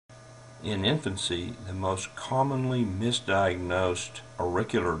In infancy, the most commonly misdiagnosed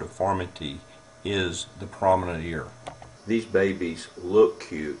auricular deformity is the prominent ear. These babies look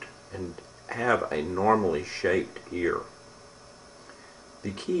cute and have a normally shaped ear. The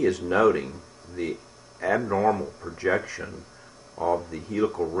key is noting the abnormal projection of the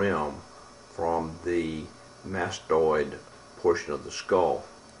helical rim from the mastoid portion of the skull.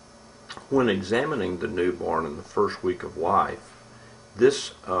 When examining the newborn in the first week of life,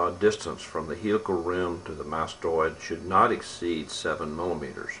 this distance from the helical rim to the mastoid should not exceed 7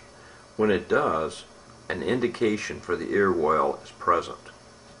 millimeters. When it does, an indication for the ear well is present.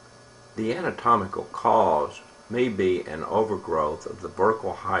 The anatomical cause may be an overgrowth of the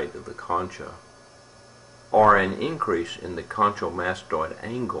vertical height of the concha, or an increase in the conchal mastoid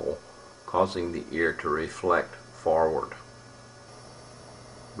angle causing the ear to reflect forward.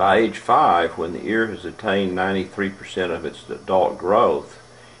 By age 5, when the ear has attained 93% of its adult growth,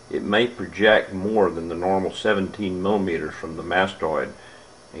 it may project more than the normal 17 millimeters from the mastoid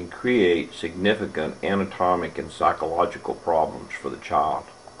and create significant anatomic and psychological problems for the child.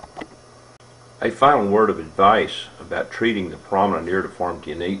 A final word of advice about treating the prominent ear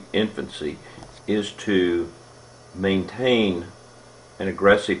deformity in infancy is to maintain an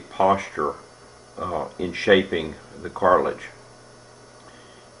aggressive posture in shaping the cartilage.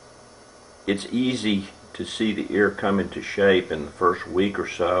 It's easy to see the ear come into shape in the first week or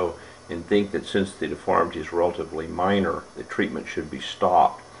so and think that since the deformity is relatively minor, the treatment should be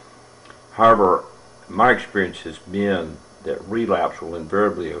stopped. However, my experience has been that relapse will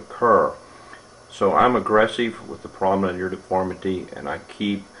invariably occur. So I'm aggressive with the prominent ear deformity, and I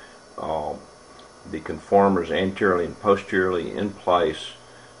keep the conformers anteriorly and posteriorly in place,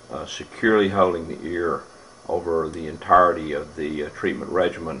 securely holding the ear over the entirety of the treatment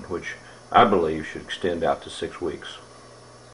regimen, which I believe should extend out to 6 weeks.